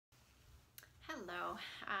Hello.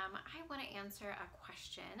 I want to answer a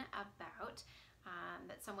question about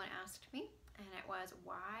that someone asked me, and it was,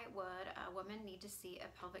 why would a woman need to see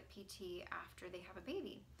a pelvic PT after they have a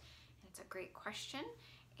baby? And it's a great question,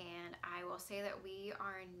 and I will say that we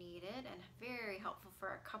are needed and very helpful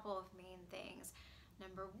for a couple of main things.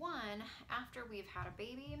 Number one, after we've had a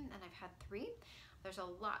baby, and I've had 3, there's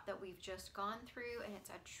a lot that we've just gone through, and it's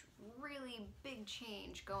a really big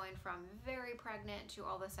change going from very pregnant to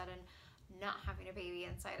all of a sudden not having a baby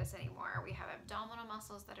inside us anymore. We have abdominal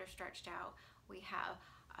muscles that are stretched out. We have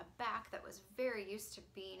a back that was very used to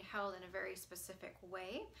being held in a very specific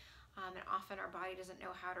way. And often our body doesn't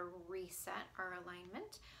know how to reset our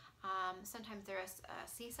alignment. Sometimes there's a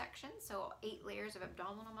C-section, so 8 layers of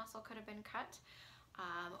abdominal muscle could have been cut.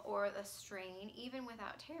 Or the strain, even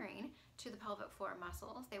without tearing, to the pelvic floor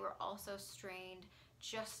muscles. They were also strained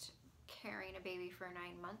just carrying a baby for 9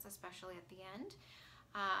 months, especially at the end.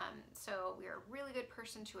 So we are a really good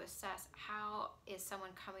person to assess how is someone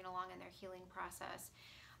coming along in their healing process,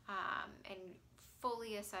 and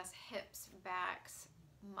fully assess hips, backs,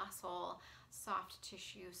 muscle, soft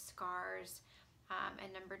tissue, scars.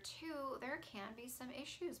 And number 2, there can be some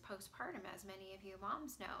issues postpartum, as many of you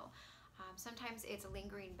moms know. Sometimes it's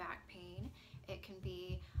lingering back pain. It can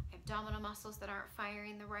be abdominal muscles that aren't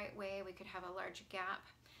firing the right way. We could have a large gap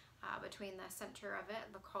between the center of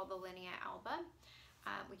it, called the linea alba.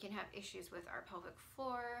 We can have issues with our pelvic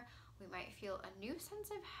floor. We might feel a new sense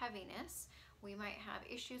of heaviness. We might have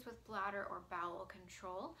issues with bladder or bowel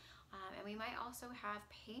control. And we might also have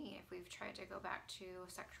pain if we've tried to go back to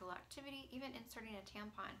sexual activity. Even inserting a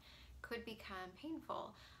tampon could become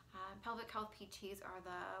painful. Pelvic health PTs are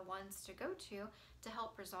the ones to go to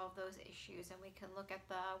help resolve those issues, and we can look at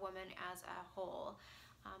the woman as a whole.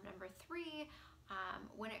 Number 3,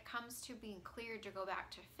 when it comes to being cleared to go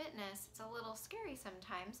back to fitness, it's a little scary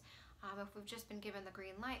sometimes if we've just been given the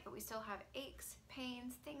green light, but we still have aches,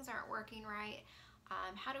 pains, things aren't working right.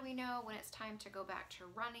 How do we know when it's time to go back to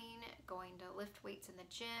running, going to lift weights in the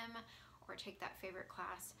gym, or take that favorite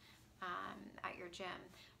class at your gym?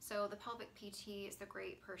 So the pelvic PT is the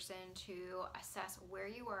great person to assess where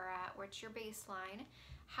you are at, what's your baseline,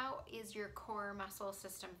 how is your core muscle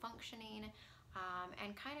system functioning,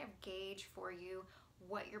 and kind of gauge for you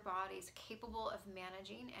what your body's capable of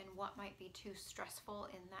managing and what might be too stressful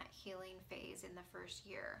in that healing phase in the first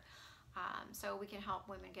year. So we can help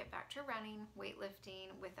women get back to running, weightlifting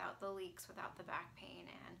without the leaks, without the back pain,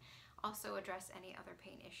 and also address any other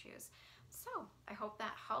pain issues. So I hope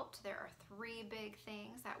that helped. There are 3 big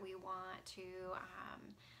things that we want to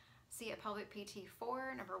see a pelvic PT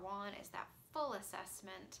for. Number 1 is that full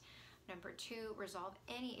assessment. Number 2, resolve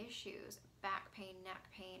any issues, back pain, neck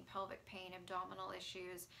pain, pelvic pain, abdominal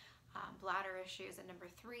issues, bladder issues. And number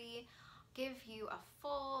 3, give you a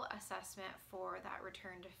full assessment for that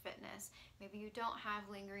return to fitness. Maybe you don't have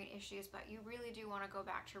lingering issues, but you really do want to go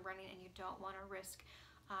back to running, and you don't want to risk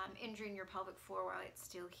injuring your pelvic floor while it's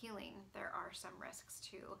still healing. There are some risks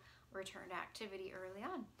to return to activity early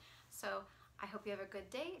on. So I hope you have a good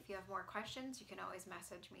day. If you have more questions, you can always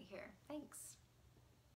message me here. Thanks.